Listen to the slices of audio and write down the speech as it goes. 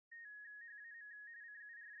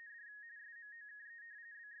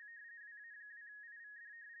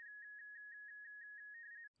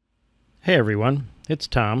Hey everyone, it's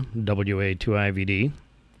Tom, WA2IVD.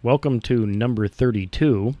 Welcome to number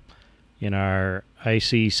 32 in our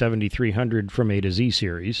IC7300 From A to Z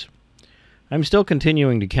series. I'm still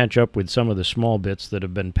continuing to catch up with some of the small bits that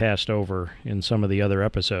have been passed over in some of the other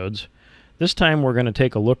episodes. This time we're going to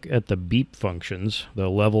take a look at the beep functions, the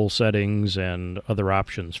level settings, and other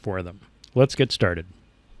options for them. Let's get started.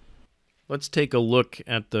 Let's take a look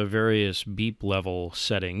at the various beep level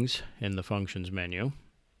settings in the functions menu.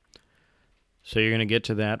 So you're going to get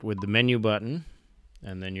to that with the menu button,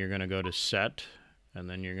 and then you're going to go to Set, and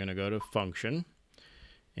then you're going to go to Function.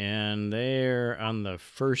 And there on the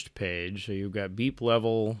first page, so you've got beep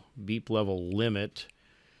level limit,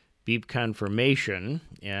 beep confirmation,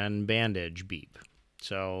 and band edge beep.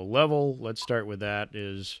 So level, let's start with that,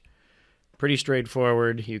 is pretty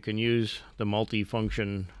straightforward. You can use the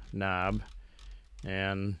multi-function knob,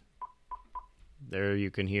 and there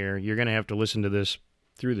you can hear. You're going to have to listen to this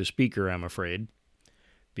through the speaker, I'm afraid,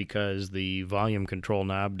 because the volume control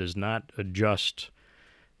knob does not adjust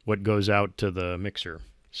what goes out to the mixer.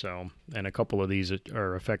 So, and a couple of these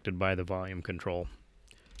are affected by the volume control.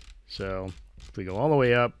 So, if we go all the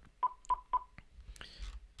way up,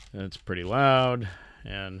 it's pretty loud,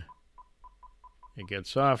 and it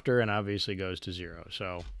gets softer, and obviously goes to 0.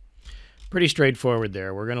 So, pretty straightforward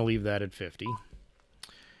there. We're going to leave that at 50.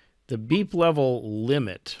 The beep level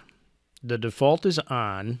limit, the default is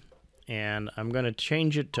on, and I'm going to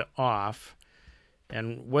change it to off.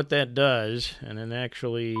 And what that does, and then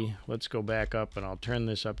actually, let's go back up, and I'll turn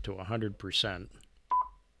this up to 100%.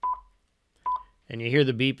 And you hear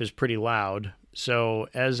the beep is pretty loud. So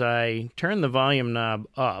as I turn the volume knob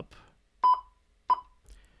up,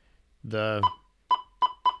 the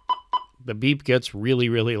beep gets really,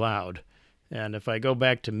 really loud. And if I go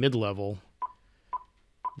back to mid-level,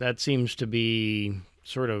 that seems to be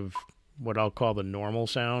sort of what I'll call the normal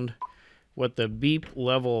sound. What the beep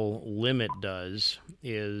level limit does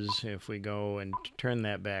is, if we go and turn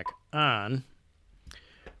that back on,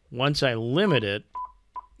 once I limit it,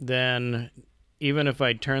 then even if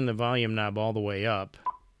I turn the volume knob all the way up,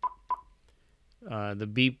 the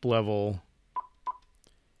beep level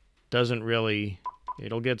doesn't really,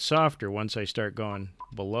 it'll get softer once I start going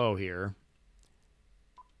below here.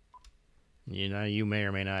 You know, you may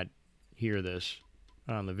or may not hear this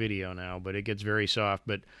on the video now, but it gets very soft.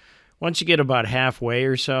 But once you get about halfway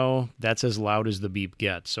or so, that's as loud as the beep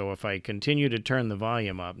gets. So if I continue to turn the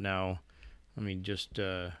volume up now, let me just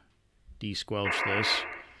de-squelch this.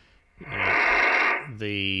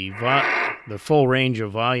 The full range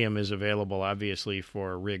of volume is available, obviously,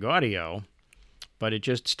 for rig audio, but it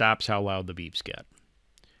just stops how loud the beeps get.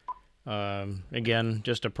 Again,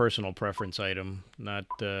 just a personal preference item. Not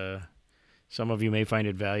some of you may find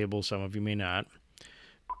it valuable, some of you may not.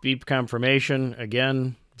 Beep confirmation,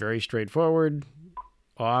 again, very straightforward.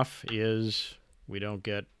 Off is we don't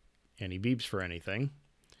get any beeps for anything.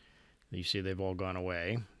 You see they've all gone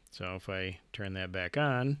away. So if I turn that back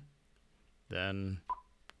on, then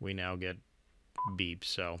we now get beeps.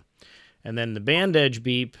 So, and then the band edge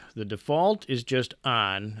beep, the default is just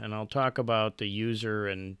on, and I'll talk about the user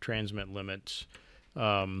and transmit limits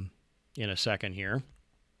in a second here.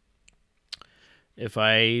 If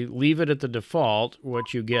I leave it at the default,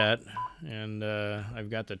 what you get, and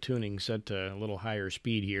I've got the tuning set to a little higher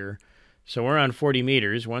speed here. So we're on 40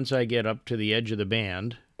 meters. Once I get up to the edge of the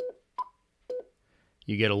band,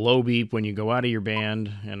 you get a low beep when you go out of your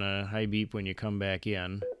band and a high beep when you come back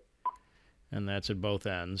in. And that's at both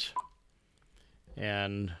ends.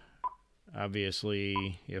 And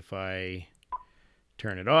obviously, if I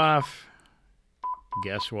turn it off,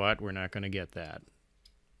 guess what? We're not going to get that.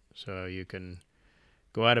 So you can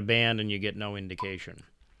go out of band and you get no indication.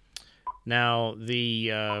 Now,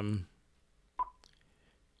 the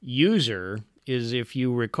user is, if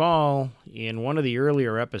you recall, in one of the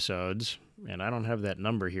earlier episodes, and I don't have that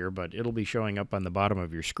number here, but it'll be showing up on the bottom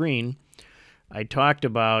of your screen, I talked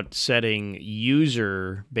about setting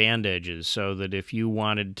user band edges so that if you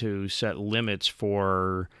wanted to set limits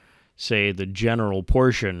for, say, the general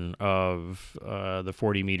portion of the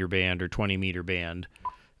 40-meter band or 20-meter band,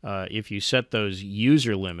 if you set those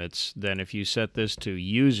user limits, then if you set this to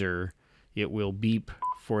user, it will beep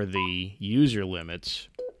for the user limits.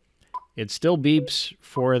 It still beeps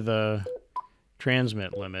for the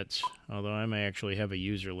transmit limits, although I may actually have a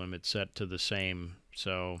user limit set to the same,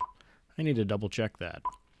 so I need to double check that.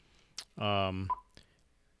 And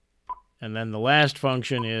then the last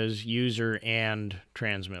function is user and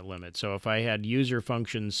transmit limit. So if I had user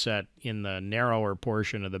functions set in the narrower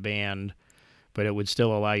portion of the band, but it would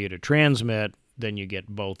still allow you to transmit, then you get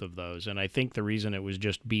both of those. And I think the reason it was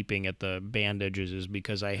just beeping at the band edges is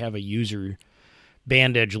because I have a user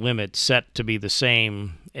band edge limit set to be the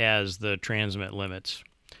same as the transmit limits.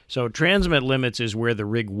 So transmit limits is where the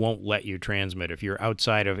rig won't let you transmit. If you're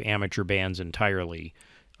outside of amateur bands entirely,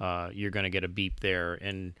 you're going to get a beep there.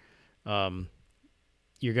 And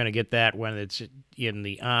you're going to get that when it's in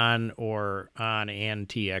the on or on and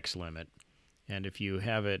TX limit. And if you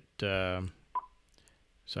have it, on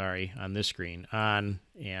this screen, on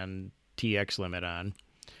and TX limit on,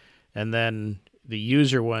 and then the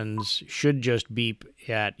user ones should just beep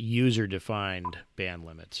at user-defined band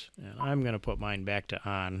limits. And I'm going to put mine back to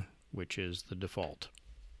on, which is the default.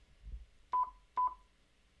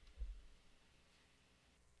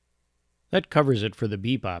 That covers it for the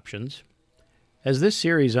beep options. As this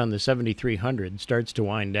series on the 7300 starts to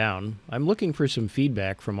wind down, I'm looking for some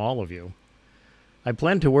feedback from all of you. I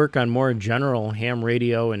plan to work on more general ham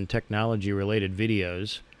radio and technology-related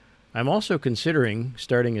videos. I'm also considering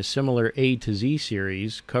starting a similar A to Z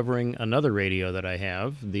series covering another radio that I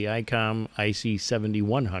have, the Icom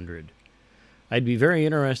IC-7100. I'd be very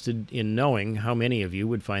interested in knowing how many of you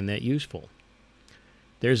would find that useful.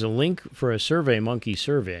 There's a link for a SurveyMonkey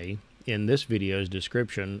survey in this video's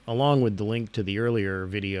description, along with the link to the earlier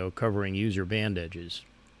video covering user band edges.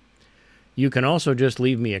 You can also just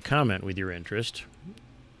leave me a comment with your interest.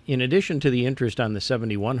 In addition to the interest on the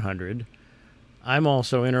 7100, I'm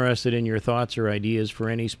also interested in your thoughts or ideas for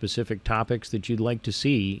any specific topics that you'd like to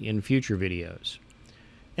see in future videos.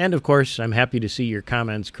 And of course, I'm happy to see your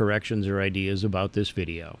comments, corrections, or ideas about this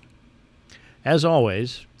video. As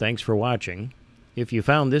always, thanks for watching. If you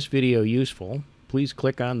found this video useful, please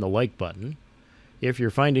click on the like button. If you're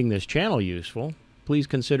finding this channel useful, please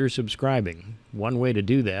consider subscribing. One way to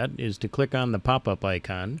do that is to click on the pop-up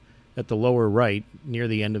icon at the lower right near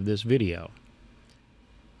the end of this video.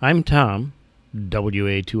 I'm Tom,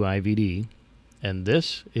 WA2IVD, and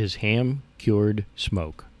this is Ham Cured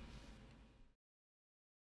Smoke.